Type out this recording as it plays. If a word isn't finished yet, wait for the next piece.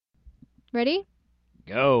Ready?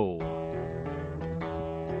 Go.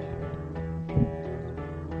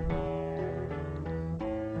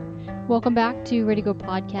 Welcome back to Ready Go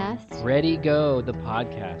Podcast. Ready Go, the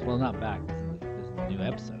podcast. Well, not back. This is a new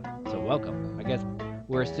episode. So welcome. I guess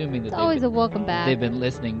we're assuming that It's always a welcome back. they've been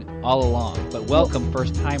listening all along. But welcome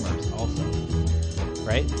first timers also.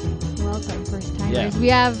 Right? Welcome first timers. Yeah. We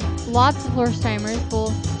have lots of first timers,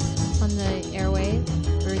 both on the airwaves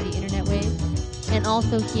or the internet waves, and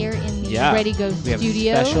also here in the Ready Go We have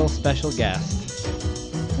studio. a special guest.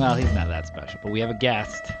 Well, he's not that special, but we have a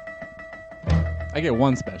guest. I get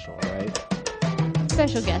one special, right?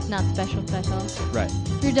 Special guest, not special. Right.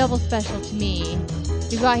 You're double special to me.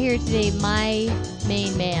 We've got here today my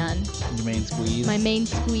main man, Your main squeeze. my main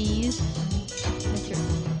squeeze,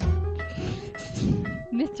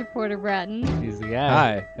 Mr. Porter Bratton. He's the guy.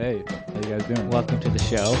 Hi. Hey. How you guys doing? Welcome to the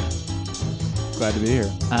show. Glad to be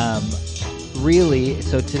here. Really,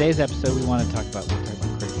 so today's episode we're talking about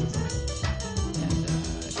criticism.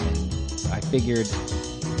 And I figured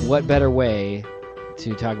what better way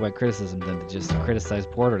to talk about criticism than to just criticize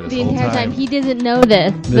Porter this The whole entire time. time. He doesn't know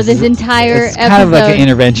this, but This this is- entire It's episode, kind of like an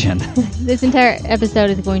intervention. this entire episode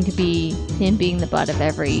is going to be him being the butt of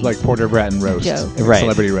every. It's like Porter Bratton roast. Joke. Right.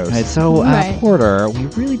 Celebrity roast. Right, so, Right. Porter, we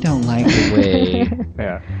really don't like the way...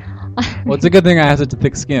 Yeah. Well, it's a good thing I have such a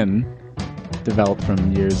thick skin developed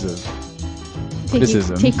from years of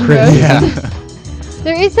criticism. Taking roast. Yeah.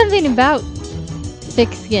 There is something about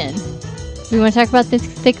thick skin. We want to talk about this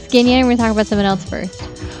thick skin yet, or we want to talk about something else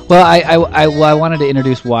first? Well, I wanted to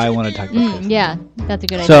introduce why I want to talk about criticism. Yeah, that's a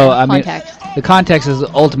good idea. So, I mean, Context. the context is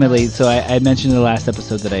ultimately, so I mentioned in the last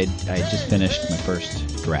episode that I just finished my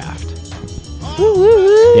first draft.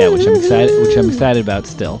 Yeah, which I'm excited about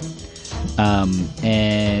still.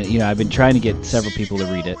 And you know, I've been trying to get several people to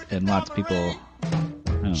read it, and lots of people, I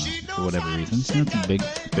don't know, for whatever reasons. You know, it's a big.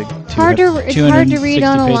 It's hard to read 260-page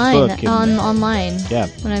online. book, and, Online. Yeah.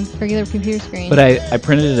 On a regular computer screen. But I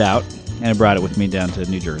printed it out and I brought it with me down to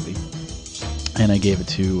New Jersey, and I gave it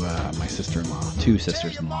to my sister-in-law, two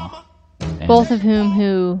sisters-in-law. And both of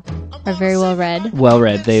who are very well read. well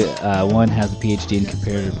read. They one has a PhD in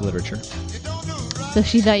comparative literature. So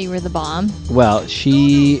she thought you were the bomb. Well,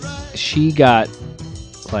 she got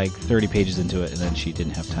like 30 pages into it, and then she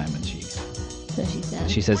didn't have time, and So she said.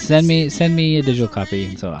 she says, send me a digital copy.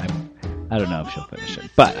 And so I don't know if she'll finish it,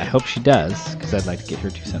 but I hope she does, because I'd like to get her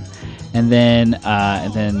 2 cents. And then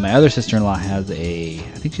my other sister-in-law has I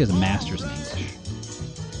think she has a master's in English.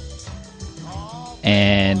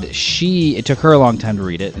 And it took her a long time to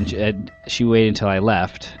read it, and she waited until I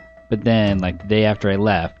left. But then, like the day after I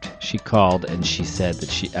left, she called and she said that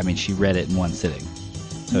she read it in one sitting.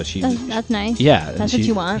 So That's nice. yeah, That's what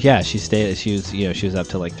you want. Yeah, she stayed. She was up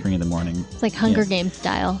till like 3 a.m. It's like Hunger Games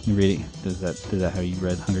style. You reading? Is that how you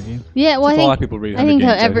read Hunger Games? Yeah, well, A lot I of people read think Hunger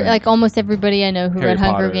Games, I think. like almost everybody I know who Harry read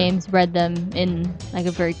Hunger Potter. Games read them in like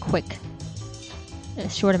a very quick,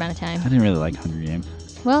 short amount of time. I didn't really like Hunger Games.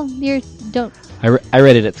 Well, you don't, I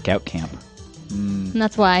read it at scout camp. and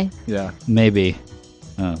that's why. Yeah. Maybe.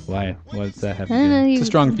 Why? What does that have to I don't know. do? It's a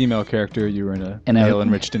strong female character. You were in a And I-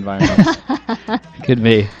 male-enriched environment. Could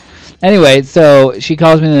be. Anyway, so she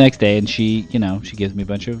calls me the next day and she gives me a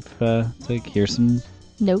bunch of it's like here's some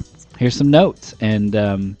notes and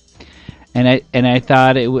I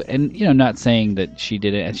thought not saying that she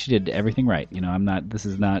did it, and she did everything right. This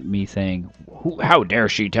is not me saying how dare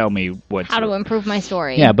she tell me How to improve my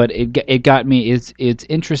story. Yeah, but it got me. It's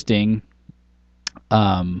interesting.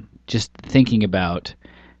 Just thinking about,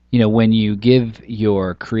 when you give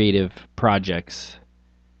your creative projects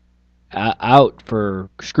out for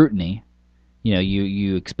scrutiny,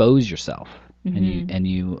 you expose yourself, and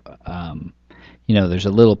you there's a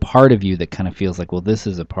little part of you that kind of feels like, well, this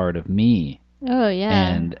is a part of me. Oh yeah.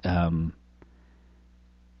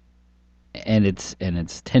 And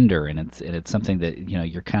it's tender, and it's something that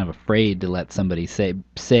you're kind of afraid to let somebody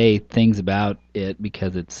say things about it,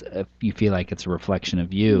 because it's you feel like it's a reflection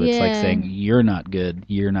of you. It's like Yeah. saying you're not good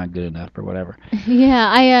enough, or whatever. Yeah,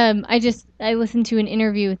 I listened to an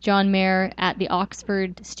interview with John Mayer at the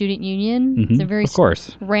Oxford Student Union. It's a very Of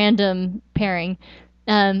course. random pairing.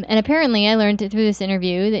 And apparently I learned through this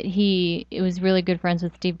interview that he was really good friends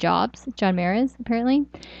with Steve Jobs. John Mayer is, apparently.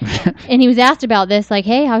 And he was asked about this, like,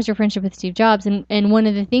 hey, how's your friendship with Steve Jobs? And one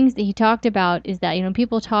of the things that he talked about is that,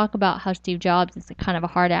 people talk about how Steve Jobs is kind of a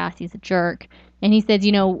hard ass, he's a jerk. And he said,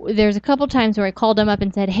 there's a couple times where I called him up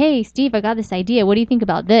and said, hey, Steve, I got this idea. What do you think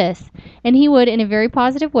about this? And he would, in a very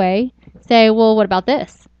positive way, say, well, what about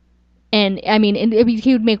this? And,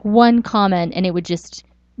 he would make one comment and it would just,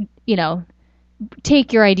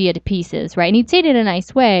 take your idea to pieces, right? And he'd say it in a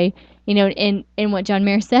nice way. And what John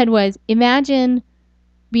Mayer said was, imagine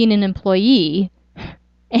being an employee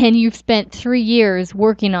and you've spent 3 years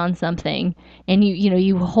working on something, and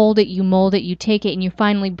you hold it, you mold it, you take it, and you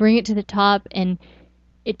finally bring it to the top, and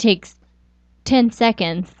it takes 10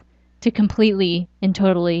 seconds to completely and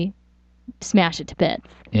totally smash it to bits.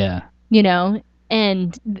 Yeah.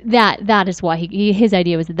 And that is why his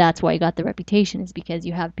idea was that's why he got the reputation, is because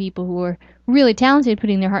you have people who are really talented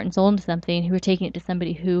putting their heart and soul into something, who are taking it to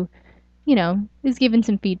somebody who, is given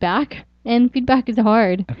some feedback. And feedback is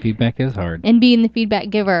hard. Feedback is hard. And being the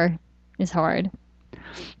feedback giver is hard.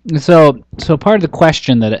 So part of the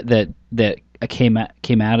question that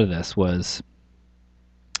came out of this was,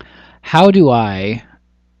 how do I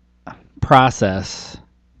process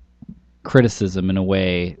criticism in a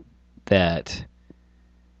way that,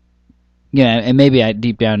 and maybe I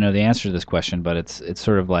deep down know the answer to this question, but it's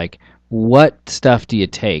sort of like, what stuff do you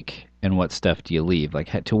take and what stuff do you leave?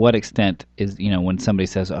 Like, to what extent is, when somebody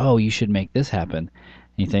says, oh, you should make this happen,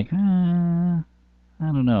 and you think, I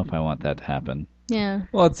don't know if I want that to happen. Yeah.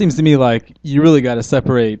 Well, it seems to me like you really got to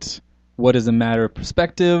separate what is a matter of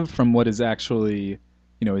perspective from what is actually,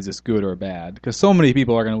 is this good or bad? Because so many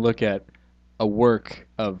people are going to look at a work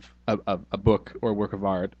of a book or a work of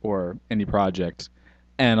art or any project,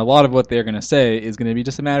 and a lot of what they're going to say is going to be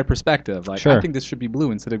just a matter of perspective. Like, sure. I think this should be blue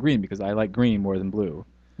instead of green because I like green more than blue.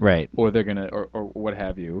 Right. Or they're going to, or what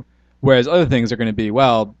have you. Whereas other things are going to be,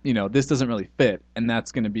 well, this doesn't really fit, and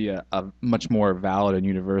that's going to be a much more valid and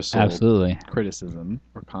universal Absolutely. criticism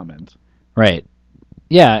or comment. Right.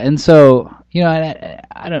 Yeah, and so,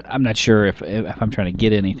 I'm not sure if I'm trying to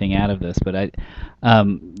get anything out of this, but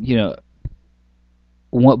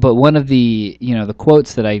one of the the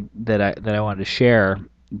quotes that I wanted to share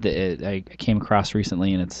that I came across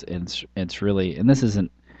recently, and it's really, and this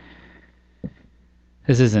isn't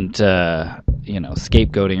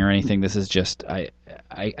scapegoating or anything. This is just I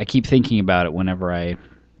keep thinking about it whenever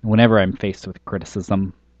I'm faced with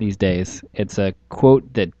criticism these days. It's a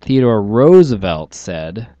quote that Theodore Roosevelt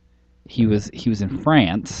said. He was in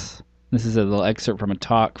France. This is a little excerpt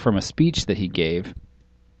from a speech that he gave.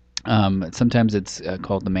 Sometimes it's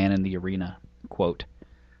called the "Man in the Arena" quote.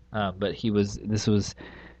 But he was in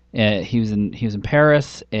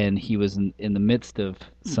Paris, and he was in the midst of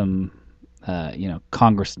some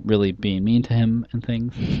Congress really being mean to him and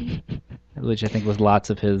things, which I think was lots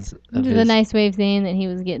of his. This is a nice way of saying that he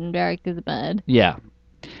was getting dragged through the mud. Yeah.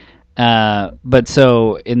 But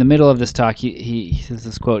so in the middle of this talk, he says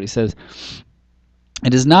this quote. He says,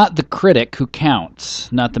 "It is not the critic who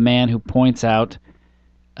counts, not the man who points out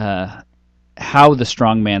how the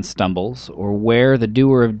strong man stumbles, or where the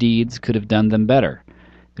doer of deeds could have done them better.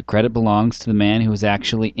 The credit belongs to the man who is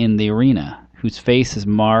actually in the arena, whose face is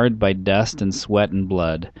marred by dust and sweat and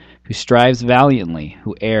blood, who strives valiantly,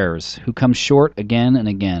 who errs, who comes short again and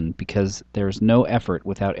again, because there is no effort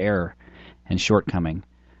without error and shortcoming,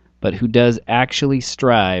 but who does actually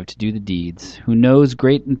strive to do the deeds, who knows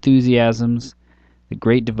great enthusiasms, the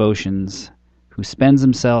great devotions, who spends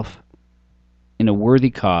himself in a worthy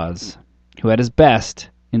cause, who at his best,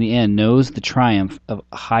 in the end, knows the triumph of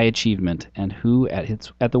high achievement, and who,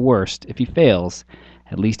 at the worst, if he fails,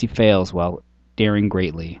 at least he fails while daring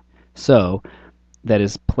greatly, so that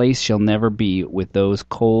his place shall never be with those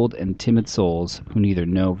cold and timid souls who neither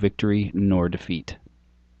know victory nor defeat."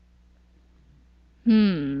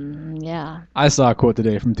 Yeah. I saw a quote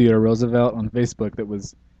today from Theodore Roosevelt on Facebook that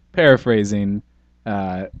was paraphrasing,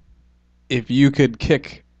 if you could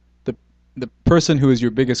kick the person who is your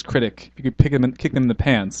biggest critic, if you could kick them in the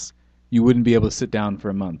pants, you wouldn't be able to sit down for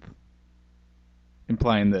a month.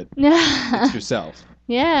 Implying that it's yourself.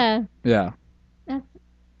 Yeah. Yeah.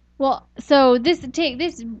 Well, so this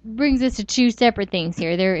brings us to two separate things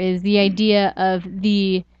here. There is the idea of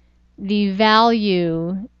the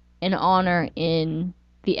value and honor in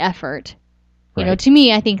the effort. Right. To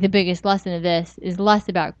me, I think the biggest lesson of this is less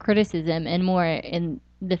about criticism and more in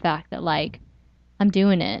the fact that, like, I'm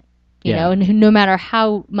doing it. No matter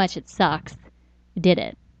how much it sucks, I did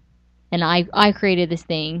it. And I created this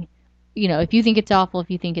thing. If you think it's awful, if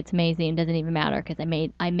you think it's amazing, it doesn't even matter because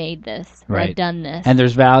I made this. Right. I've done this. And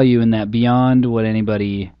there's value in that beyond what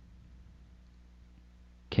anybody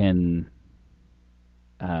can,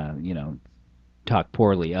 talk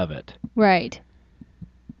poorly of it. Right.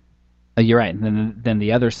 You're right. And then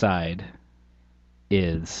the other side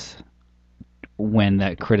is when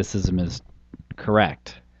that criticism is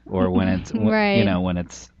correct, or when it's right. When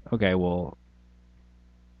it's okay. Well,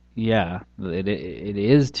 yeah, it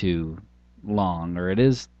is too long, or it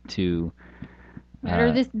is too.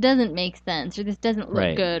 Or this doesn't make sense, or this doesn't look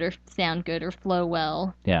right. good, or sound good, or flow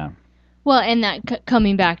well. Yeah. Well, and that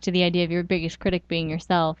coming back to the idea of your biggest critic being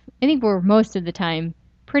yourself, I think we're most of the time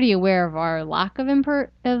pretty aware of our lack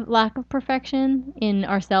of perfection in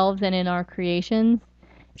ourselves and in our creations,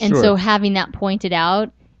 and Sure. so having that pointed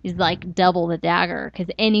out is like double the dagger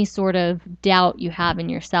because any sort of doubt you have in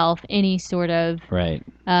yourself, any sort of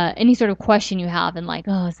question you have, and like,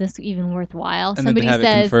 oh, is this even worthwhile? And Somebody then to have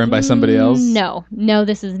says, it confirmed by somebody else. No,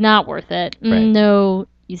 this is not worth it. Right. No,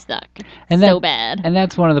 you suck. And so bad. And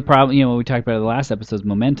that's one of the problems. What we talked about in the last episode is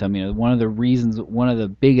momentum. One of the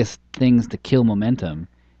biggest things to kill momentum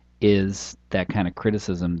is that kind of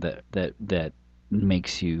criticism that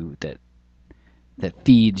makes you that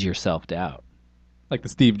feeds your self-doubt. Like the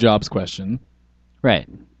Steve Jobs question. Right.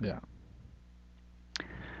 Yeah.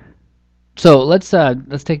 So let's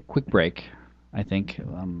take a quick break. I think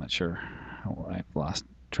I'm not sure. I've lost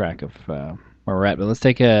track of where we're at, but let's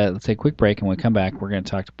take a quick break, and when we come back, we're going to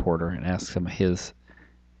talk to Porter and ask some of his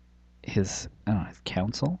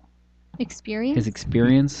counsel, his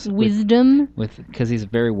experience, wisdom, because he's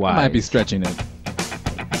very wise. I might be stretching it.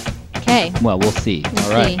 Okay. Well, we'll see.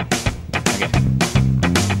 All right. Okay.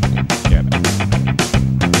 Yeah.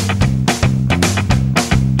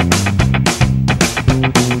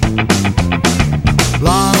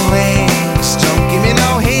 Long legs, don't give me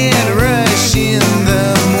no head rush in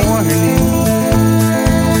the morning.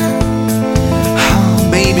 Oh,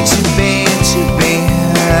 baby, too bad, too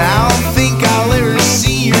bad. I don't think I'll ever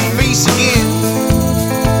see your face again.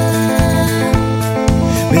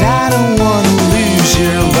 But I don't want to lose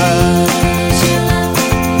your buzz,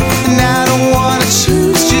 and I don't want to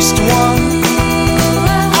choose just one.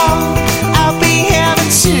 Oh, I'll be having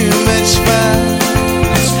too much fun.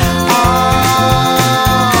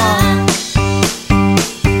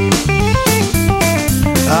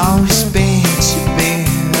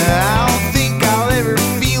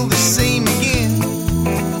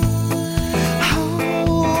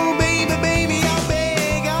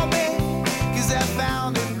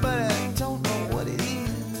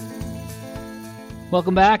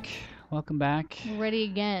 Welcome back. We're ready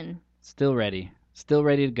again. Still ready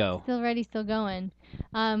to go. Still ready, still going.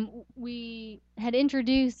 We had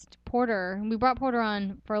introduced Porter. We brought Porter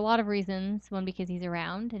on for a lot of reasons. One, because he's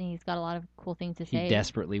around and he's got a lot of cool things to say. He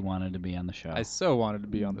desperately wanted to be on the show. I so wanted to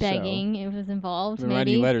be on the show. Begging, it was involved. I've been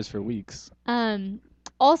writing letters for weeks.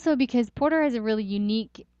 Also, because Porter has a really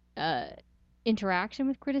unique interaction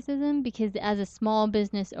with criticism, because as a small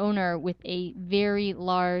business owner with a very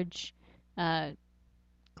large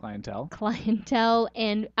clientele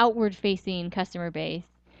and outward-facing customer base,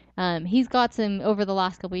 he's got some, over the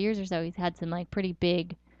last couple of years or so, he's had some like pretty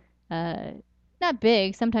big, not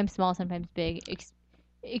big, sometimes small, sometimes big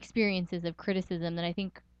experiences of criticism that I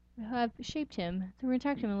think have shaped him. So we're going to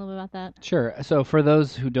talk to him a little bit about that. Sure. So for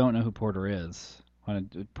those who don't know who Porter is,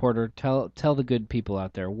 Porter, tell the good people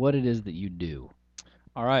out there what it is that you do.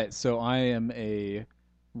 All right. So I am a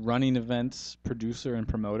running events producer and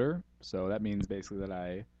promoter. So that means basically that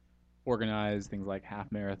I organize things like half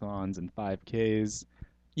marathons and 5Ks.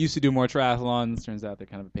 Used to do more triathlons. Turns out they're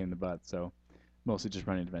kind of a pain in the butt. So mostly just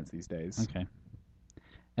running events these days. Okay.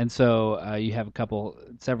 And so you have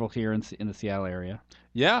several here in the Seattle area.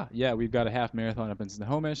 Yeah. We've got a half marathon up in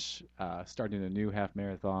Snohomish, starting a new half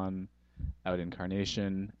marathon out in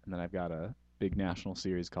Carnation, and then I've got a big national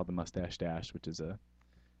series called the Mustache Dash, which is a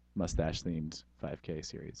mustache-themed 5K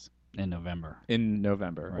series. In November.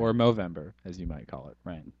 Right. Or Movember, as you might call it.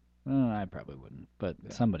 Right. I probably wouldn't, but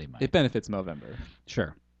somebody might. It benefits Movember.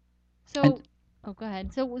 Sure. So, go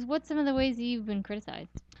ahead. So what's some of the ways you've been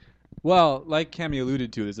criticized? Well, like Cami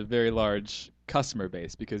alluded to, there's a very large customer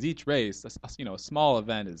base, because each race, a small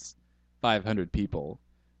event is 500 people.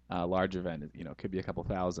 A large event, could be a couple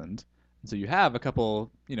thousand. And so you have a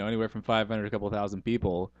couple, anywhere from 500 to a couple thousand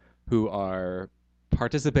people who are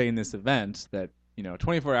participating in this event that,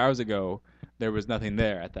 24 hours ago, there was nothing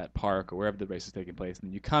there at that park or wherever the race is taking place.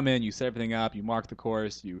 And you come in, you set everything up, you mark the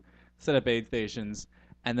course, you set up aid stations,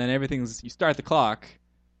 and then you start the clock,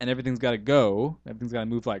 and everything's got to go. Everything's got to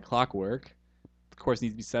move like clockwork. The course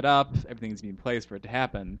needs to be set up. Everything needs to be in place for it to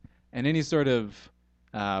happen. And any sort of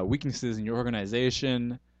weaknesses in your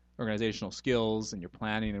organizational skills and your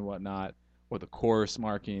planning and whatnot, or the course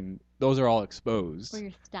marking, those are all exposed. Or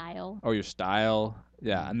your style.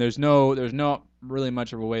 Yeah. And there's not really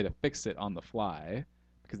much of a way to fix it on the fly,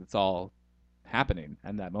 because it's all happening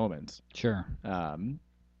at that moment. Sure.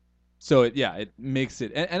 So it makes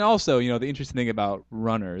it, and also, the interesting thing about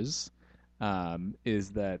runners is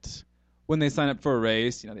that when they sign up for a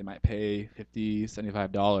race, they might pay $50,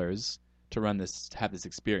 $75 to have this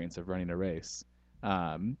experience of running a race.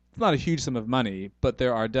 It's not a huge sum of money, but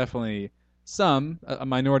there are definitely a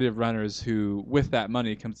minority of runners who, with that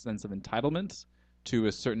money, comes a sense of entitlement to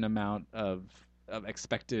a certain amount of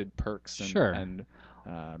expected perks and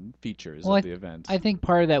features of the event. I think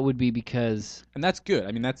part of that would be because, and that's good.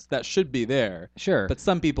 I mean, that should be there. Sure, but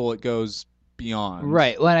some people it goes beyond.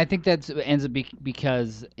 Right. Well, and I think that ends up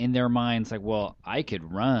because in their minds, like, well, I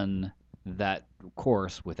could run that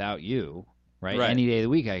course without you, right? Any day of the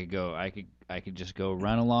week, I could just go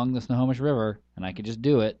run along the Snohomish River, and I could just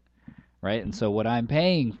do it, right? And so what I'm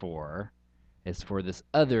paying for is for this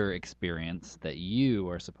other experience that you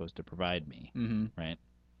are supposed to provide me, right?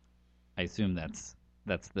 I assume that's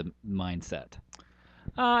the mindset.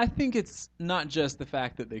 I think it's not just the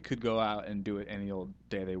fact that they could go out and do it any old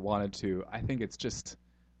day they wanted to. I think it's just,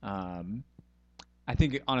 I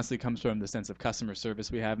think it honestly comes from the sense of customer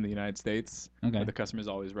service we have in the United States. Okay. Where the customer's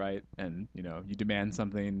always right, and you demand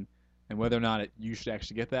something, and whether or not you should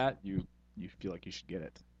actually get that, you feel like you should get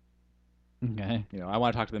it. Okay. I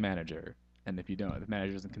want to talk to the manager, and if the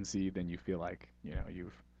manager doesn't concede, then you feel like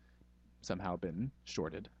you've somehow been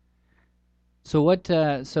shorted. So what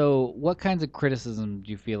kinds of criticism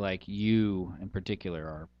do you feel like you in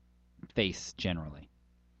particular face generally?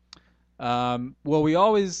 Well,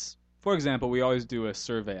 for example, we always do a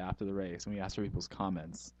survey after the race, and we ask for people's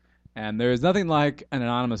comments. And there is nothing like an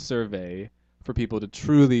anonymous survey for people to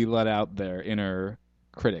truly let out their inner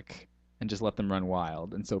critic and just let them run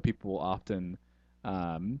wild. And so people will often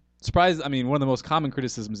surprise. I mean, one of the most common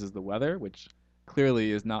criticisms is the weather, which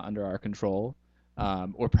clearly is not under our control.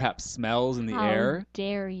 Or perhaps smells in the air. How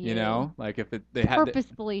dare you? Like if they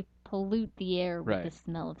purposefully pollute the air with the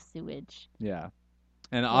smell of sewage. Yeah,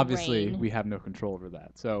 and obviously we have no control over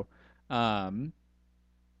that. So,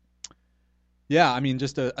 yeah, I mean,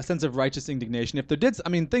 just a sense of righteous indignation. If there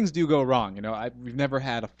things do go wrong. We've never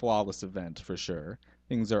had a flawless event for sure.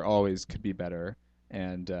 Things could be better,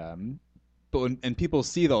 and but when people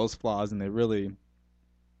see those flaws and they really.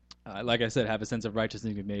 Like I said, have a sense of righteous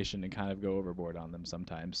indignation and kind of go overboard on them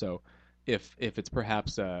sometimes. So, if it's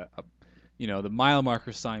perhaps the mile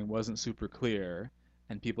marker sign wasn't super clear,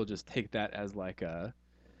 and people just take that as like a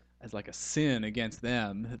sin against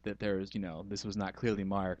them that there's this was not clearly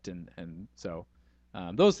marked, and so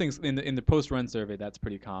those things in the post run survey, that's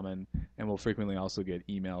pretty common, and we'll frequently also get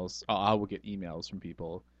emails. I will get emails from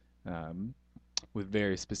people with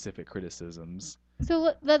very specific criticisms.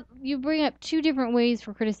 So you bring up two different ways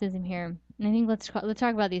for criticism here, and I think let's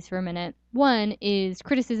talk about these for a minute. One is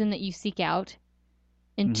criticism that you seek out,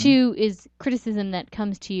 and two is criticism that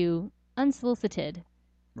comes to you unsolicited.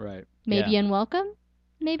 Right. Maybe unwelcome,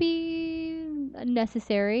 maybe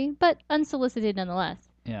unnecessary, but unsolicited nonetheless.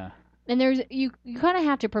 Yeah. And you kind of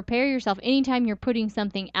have to prepare yourself anytime you're putting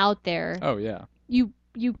something out there. Oh yeah. You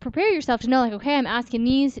prepare yourself to know, like, okay, I'm asking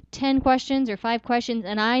these 10 questions or 5 questions,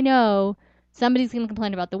 and I know somebody's going to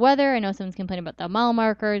complain about the weather. I know someone's complaining about the mile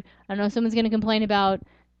marker. I know someone's going to complain about,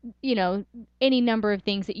 any number of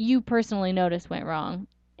things that you personally notice went wrong.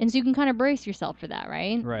 And so you can kind of brace yourself for that,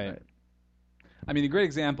 right? Right. I mean, a great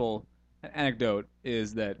example, an anecdote,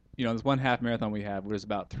 is that, this one half marathon we have, there's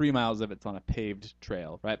about 3 miles of it's on a paved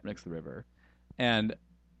trail right next to the river. And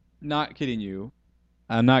I'm not kidding you,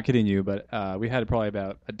 but we had probably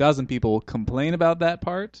about a dozen people complain about that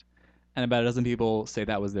part, and about a dozen people say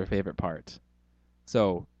that was their favorite part.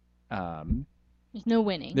 So, there's no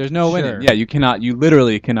winning. There's no winning. Yeah, you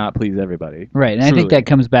literally cannot please everybody. Right, and truly. I think that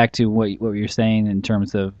comes back to what you're saying in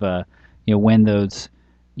terms of, when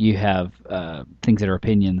you have things that are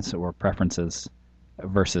opinions or preferences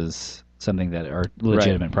versus something that are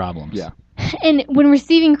legitimate problems. Yeah. And when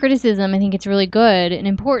receiving criticism, I think it's really good and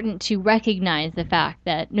important to recognize the fact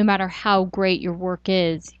that no matter how great your work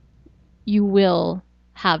is, you will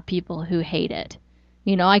have people who hate it.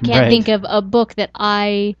 I can't think of a book that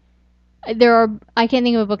I can't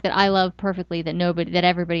think of a book that I love perfectly that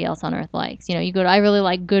everybody else on earth likes. I really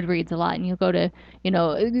like Goodreads a lot, and you go to,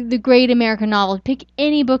 the great American novels, pick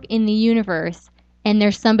any book in the universe, and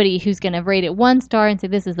there's somebody who's going to rate it 1 star and say,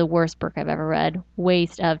 this is the worst book I've ever read.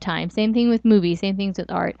 Waste of time. Same thing with movies, same things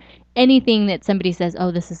with art. Anything that somebody says,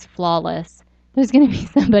 oh, this is flawless, there's going to be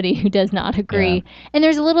somebody who does not agree. Yeah. And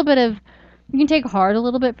there's a little bit of, you can take heart a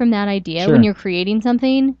little bit from that idea when you're creating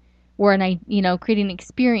something, or creating an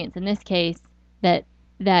experience in this case,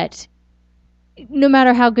 that no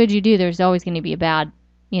matter how good you do, there's always going to be a bad,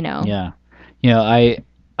 Yeah.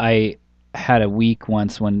 I had a week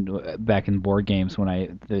once back in board games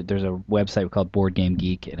when there's a website called Board Game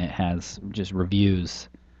Geek, and it has just reviews.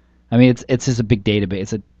 I mean, it's just a big database.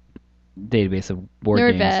 It's a database of board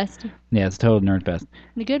games. Nerdfest. Yeah, it's a total nerdfest.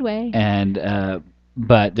 In a good way. And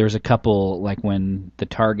but there's a couple, like when The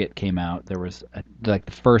Target came out, there was like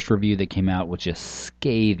the first review that came out was just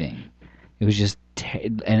scathing. It was just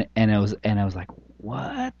and I was like,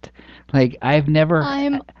 what? Like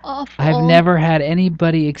I'm awful. I've never had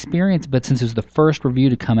anybody experience, but since it was the first review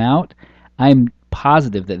to come out, I'm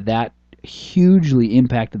positive that hugely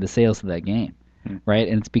impacted the sales of that game, right?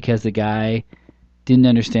 And it's because the guy didn't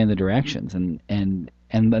understand the directions, and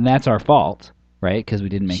that's our fault, right? Because we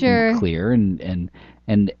didn't make them clear, and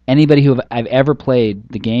anybody who I've ever played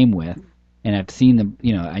the game with, and I've seen them,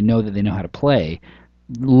 I know that they know how to play,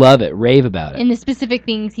 love it, rave about it. And the specific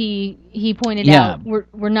things he pointed out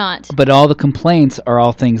were not. But all the complaints are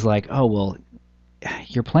all things like, oh, well,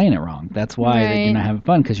 you're playing it wrong. That's why you're not having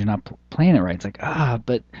fun, because you're not playing it right. It's like,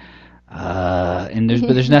 but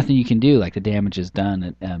there's nothing you can do. Like, the damage is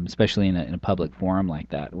done, especially in a public forum like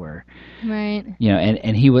that, where and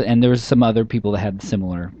there was some other people that had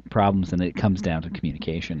similar problems, and it comes down to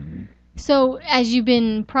communication. So as you've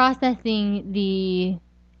been processing the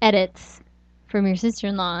edits from your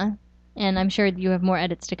sister-in-law, and I'm sure you have more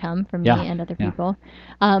edits to come from me and other people,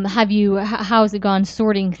 how's it gone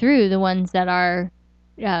sorting through the ones that are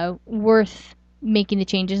worth making the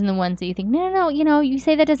changes, and the ones that you think, no, you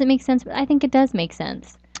say that doesn't make sense, but I think it does make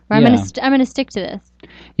sense. Or I'm gonna stick to this.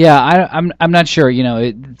 Yeah, I'm not sure.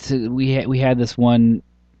 We had this one,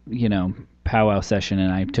 powwow session,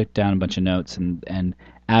 and I took down a bunch of notes, and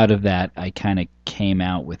out of that, I kind of came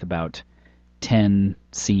out with about 10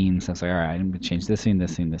 scenes. I was like, all right, I'm gonna change this scene,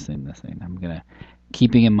 this scene, this scene, this scene. I'm gonna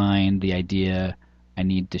keeping in mind the idea. I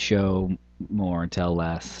need to show more, tell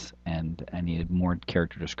less, and I needed more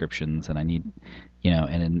character descriptions, and I need,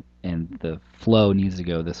 and the flow needs to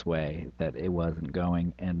go this way that it wasn't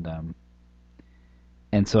going, and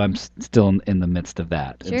so I'm still in the midst of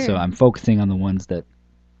that, and so I'm focusing on the ones that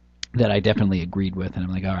I definitely agreed with, and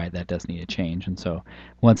I'm like, all right, that does need a change, and so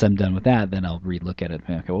once I'm done with that, then I'll relook at it and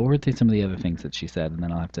think, okay, well, what were some of the other things that she said, and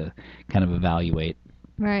then I'll have to kind of evaluate.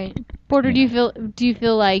 Right. Porter, do you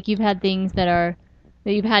feel like you've had things that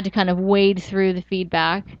you've had to kind of wade through the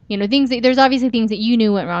feedback? There's obviously things that you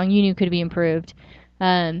knew went wrong, you knew could be improved,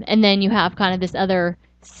 and then you have kind of this other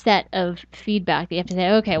set of feedback that you have to say,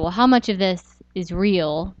 okay, well, how much of this is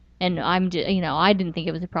real, and I didn't think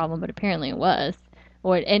it was a problem, but apparently it was.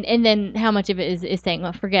 And then how much of it is saying,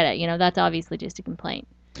 well, forget it, that's obviously just a complaint.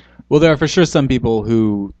 Well, there are for sure some people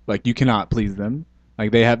who, like, you cannot please them. Like,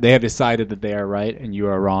 they have decided that they are right and you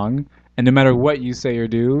are wrong, and no matter what you say or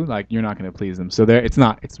do, like, you're not going to please them. So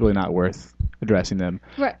it's really not worth addressing them.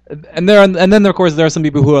 Right. And then of course there are some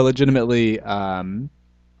people who are legitimately have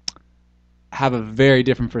a very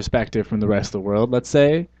different perspective from the rest of the world, let's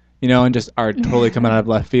say, and just are totally coming out of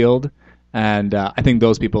left field. And I think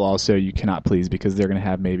those people also you cannot please, because they're going to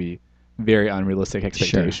have maybe very unrealistic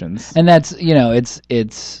expectations. Sure. And that's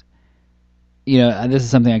it's this is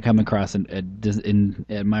something I come across in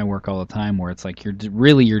my work all the time, where it's like you're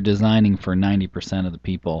designing for 90% of the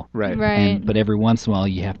people, right. But every once in a while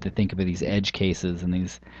you have to think about these edge cases and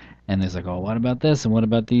there's like, oh, what about this, and what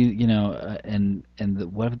about these,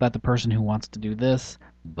 what about the person who wants to do this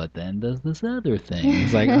but then does this other thing?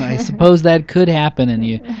 It's like, I suppose that could happen, and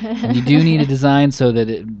you do need a design so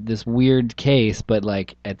that this weird case, but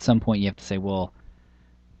like at some point you have to say, well,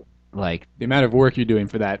 like the amount of work you're doing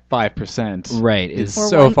for that 5%, right, is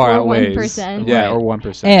so far outweighs 1%. Yeah, right. Or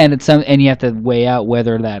 1%, and you have to weigh out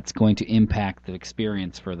whether that's going to impact the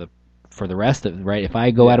experience for the rest of it, right? If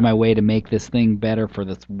I go out of my way to make this thing better for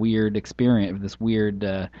this weird experience, this weird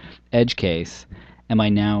edge case, am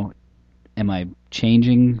I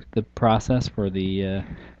changing the process for the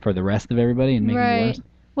rest of everybody and making it worse?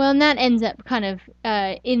 Well, and that ends up kind of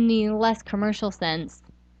in the less commercial sense,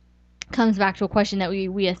 comes back to a question that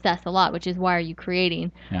we assess a lot, which is, why are you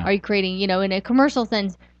creating? Yeah. Are you creating, in a commercial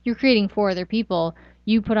sense, you're creating for other people.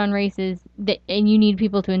 You put on races and you need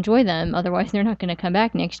people to enjoy them, otherwise they're not going to come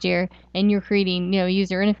back next year. And you're creating,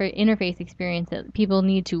 user interface experience that people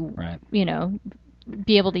need to,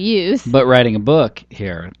 be able to use. But writing a book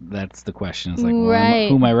here, that's the question. It's like, well,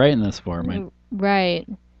 who am I writing this for? Right.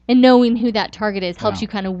 And knowing who that target is helps you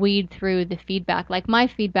kind of weed through the feedback. Like, my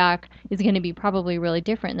feedback is going to be probably really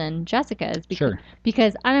different than Jessica's.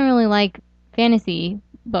 Because I don't really like fantasy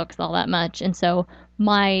books all that much. And so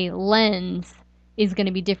my lens is going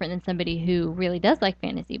to be different than somebody who really does like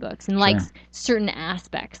fantasy books and likes certain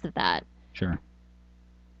aspects of that. Sure.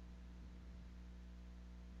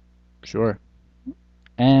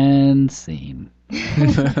 And scene.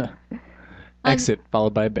 Exit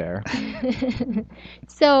followed by bear.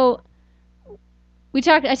 So I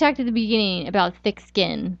talked at the beginning about thick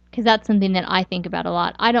skin, because that's something that I think about a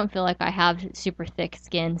lot. I don't feel like I have super thick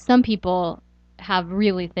skin. Some people have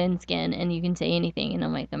really thin skin and you can say anything and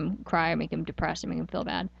it'll make them cry or make them depressed or make them feel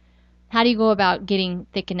bad. How do you go about getting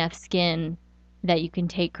thick enough skin that you can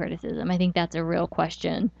take criticism? I think that's a real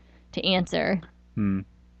question to answer.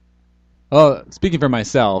 Well, speaking for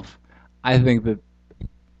myself, I think that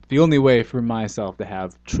the only way for myself to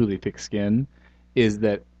have truly thick skin is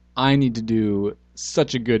that I need to do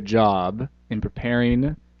such a good job in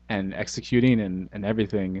preparing and executing and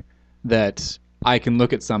everything that I can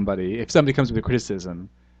look at somebody. If somebody comes with a criticism,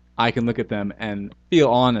 I can look at them and feel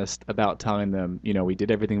honest about telling them, we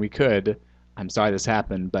did everything we could. I'm sorry this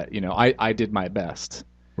happened, but I did my best.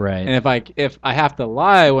 Right. And if I have to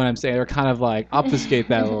lie when I'm saying, or kind of like obfuscate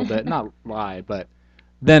that a little bit, not lie, but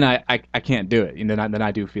then I can't do it. Then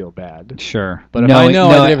I do feel bad. Sure. But if I know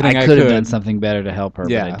I did everything I could have could, done something better to help her,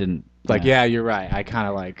 but I didn't. You're right. I kind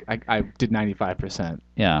of I did 95%.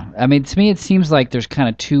 Yeah. I mean, to me, it seems like there's kind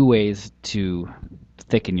of two ways to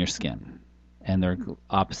thicken your skin, and they're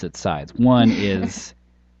opposite sides. One is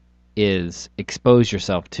expose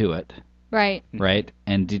yourself to it. Right. Right.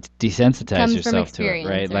 And desensitize Comes yourself to it.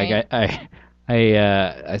 Right. Right? Like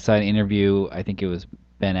I saw an interview. I think it was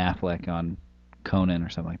Ben Affleck on Conan or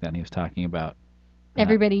something like that, and he was talking about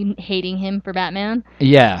everybody hating him for Batman.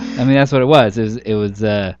 Yeah. I mean, that's what it was. It was.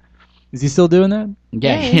 Is he still doing that?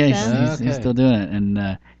 Yeah, he's still doing it,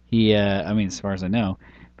 and he. I mean, as far as I know,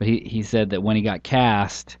 but he said that when he got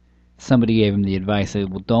cast, somebody gave him the advice that,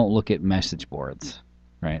 well, don't look at message boards,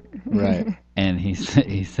 right? Right. And he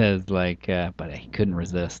says like, but he couldn't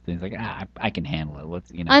resist. He's like, I can handle it.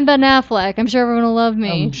 What's I'm Ben Affleck. I'm sure everyone will love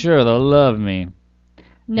me. I'm sure they'll love me.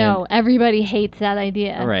 No, everybody hates that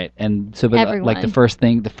idea. Right, and so but like the first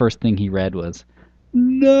thing he read was,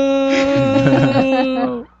 no.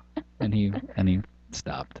 And he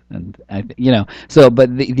stopped, and so.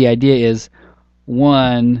 But the idea is,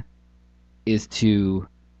 one is to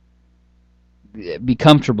be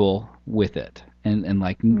comfortable with it, and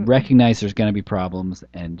like recognize there's going to be problems,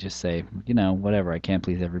 and just say, whatever. I can't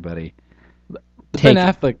please everybody. Ben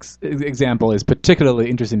Affleck's example is particularly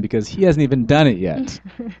interesting because he hasn't even done it yet.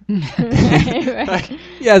 Right.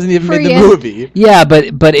 He hasn't even made the movie. Yeah,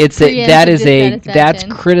 but that's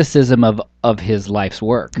criticism of his life's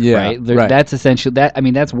work. Yeah, right. That's essentially that. I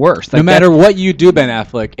mean, that's worse. Like, no matter what you do, Ben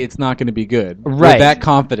Affleck, it's not going to be good. Right. We're that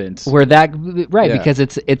confident. Because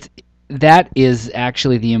it's that is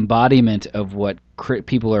actually the embodiment of what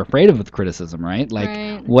people are afraid of with criticism, right?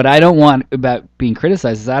 Like, what I don't want about being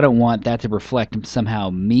criticized is I don't want that to reflect somehow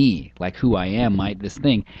me, like who I am, this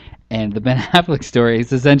thing. And the Ben Affleck story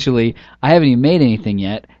is essentially, I haven't even made anything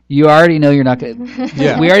yet. You already know you're not going to...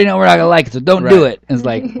 Yeah. We already know we're not going to like it, so don't do it. And it's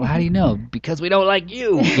like, well, how do you know? Because we don't like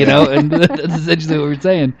you, And that's essentially what we're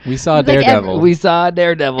saying. We saw Daredevil.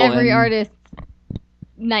 Every artist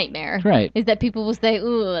nightmare, right? Is that people will say,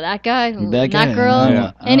 "Ooh, that guy, that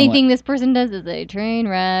girl, anything this person does is a train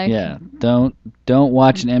wreck." Yeah, don't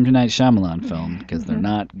watch an M. Night Shyamalan film because they're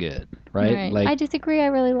not good, right? Like, I disagree. I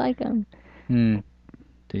really like them. Do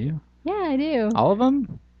you? Yeah, I do. All of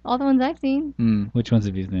them? All the ones I've seen. Which ones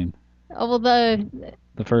have you seen? Oh well,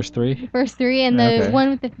 the first three. The first three, and the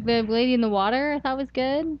one with the lady in the water, I thought was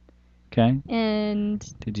good. Okay. And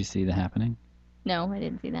did you see The Happening? No, I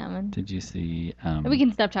didn't see that one. Did you see... we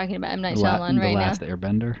can stop talking about M. Night Shyamalan right now. The Last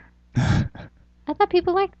Airbender? I thought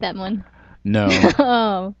people liked that one. No.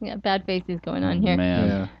 Oh, yeah, bad faces going on here. Man.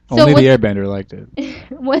 Yeah. So only the Airbender liked it.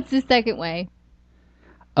 What's the second way?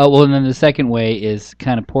 Oh, well, and then the second way is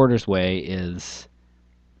kind of Porter's way is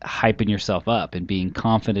hyping yourself up and being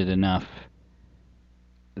confident enough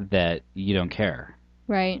that you don't care.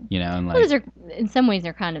 Right. And like, those are, in some ways,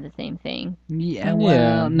 they're kind of the same thing. Yeah.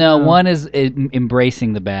 Well, no. One is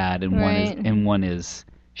embracing the bad, and one is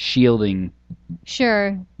shielding.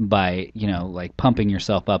 Sure. By like pumping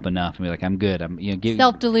yourself up enough and be like, I'm good. I'm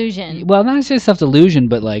self-delusion. Well, not necessarily self-delusion,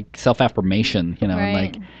 but like self-affirmation.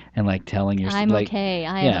 Right. and like telling yourself, I'm okay.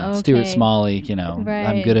 I am okay. Stuart Smalley. Right.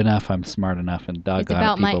 I'm good enough. I'm smart enough, and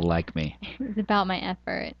doggone people like me. It's about my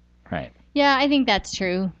effort. Right. Yeah, I think that's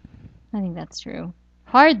true.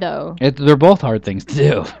 Hard though. They're both hard things to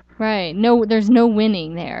do. Right. No, there's no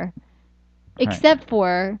winning there, except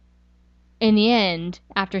for, in the end,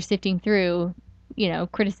 after sifting through,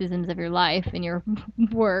 criticisms of your life and your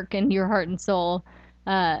work and your heart and soul,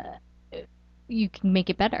 you can make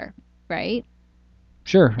it better, right?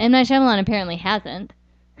 Sure. M. Night Shyamalan apparently hasn't.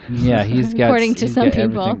 Yeah, he's got. According to some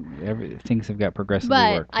people, things have got progressively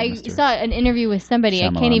worse. But I saw an interview with somebody.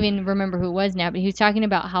 Shyamalan. I can't even remember who it was now, but he was talking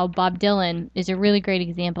about how Bob Dylan is a really great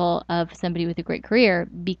example of somebody with a great career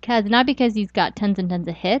not because he's got tons and tons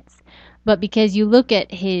of hits, but because you look at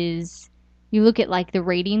like the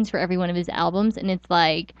ratings for every one of his albums, and it's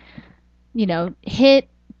like hit,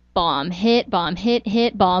 bomb, hit, bomb,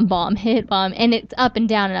 hit, bomb, bomb, hit, bomb, and it's up and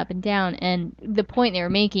down and up and down. And the point they were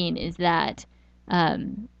making is that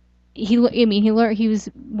he was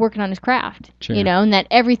working on his craft, Sure. and that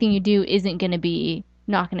everything you do isn't going to be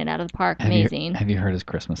knocking it out of the park. Amazing. Have you heard his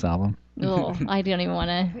Christmas album? Oh, I don't even want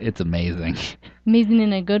to. It's amazing. Amazing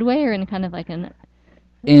in a good way, or in kind of like in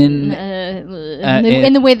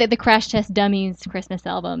the way that the Crash Test Dummies Christmas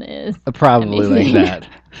album is. Probably amazing. like that.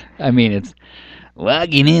 I mean, it's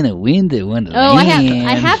walking in a winter wonderland. Oh,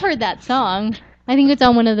 I have heard that song. I think it's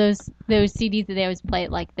on one of those CDs that they always play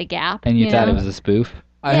at like the Gap. And you thought it was a spoof?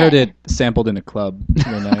 I heard it sampled in a club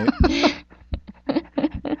the night.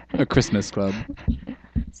 A Christmas club.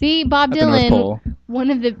 See, Bob At the North Dylan, Pole. one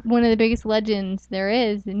of the biggest legends there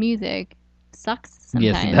is in music, sucks sometimes.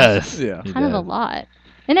 Yes, he does. Yeah. He Kind of a does. lot.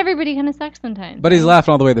 And everybody kind of sucks sometimes. But he's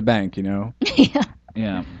laughing all the way to the bank, Yeah.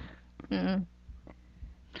 Yeah. Mm.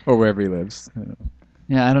 Or wherever he lives.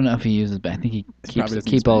 Yeah, I don't know if he uses, but I think he probably doesn't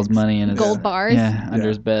keep all his use money in his Gold bars. Yeah, under Yeah.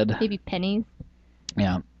 his bed. Maybe pennies.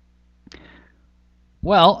 Yeah.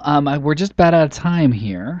 Well, we're just about out of time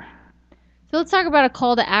here. So let's talk about a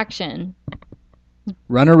call to action.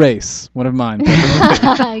 Run a race. One of mine.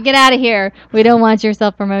 Get out of here. We don't want your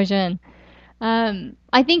self promotion.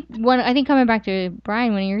 I think coming back to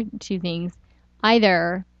Brian, one of your two things,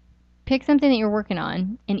 either pick something that you're working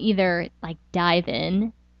on and either like dive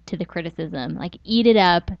in to the criticism, like eat it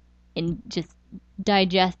up and just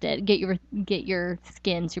digest it, get your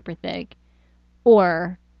skin super thick,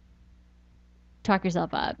 or talk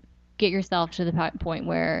yourself up, get yourself to the point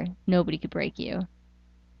where nobody could break you.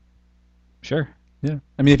 Sure. Yeah.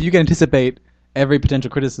 I mean, if you can anticipate every potential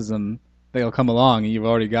criticism that'll come along and you've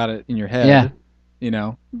already got it in your head, Yeah.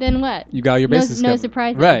 Then what? You got your bases No covered.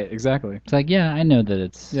 surprises. Right, exactly. It's like, yeah, I know that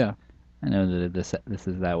it's. Yeah. I know that this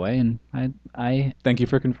is that way, and I Thank you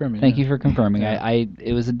for confirming. thank you for confirming. Yeah.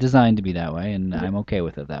 It was designed to be that way, and I'm okay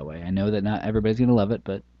with it that way. I know that not everybody's gonna love it,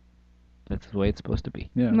 but that's the way it's supposed to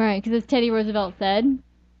be. Yeah. Right, because as Teddy Roosevelt said,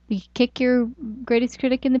 you could kick your greatest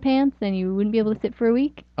critic in the pants and you wouldn't be able to sit for a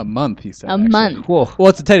week. A month, he said. A actually. month. Whoa. Well,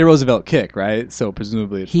 it's a Teddy Roosevelt kick, right? So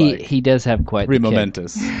presumably it's He does have quite pretty the kick,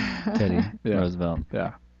 momentous. Teddy Yeah. Roosevelt,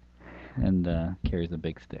 Yeah. and carries a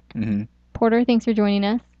big stick. Mm-hmm. Porter, thanks for joining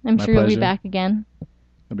us. I'm My sure you'll be pleasure. back again.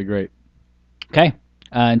 That'd be great. Okay.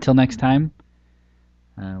 Until next time.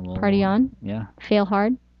 We'll, Party on. Yeah. Fail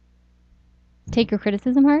hard. Take your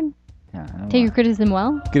criticism hard. Yeah. Take your criticism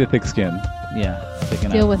well. Get a thick skin. Yeah. Sticking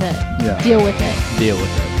Deal up. with it. Yeah. Deal with it. Deal with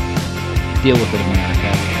it. Deal with it, America.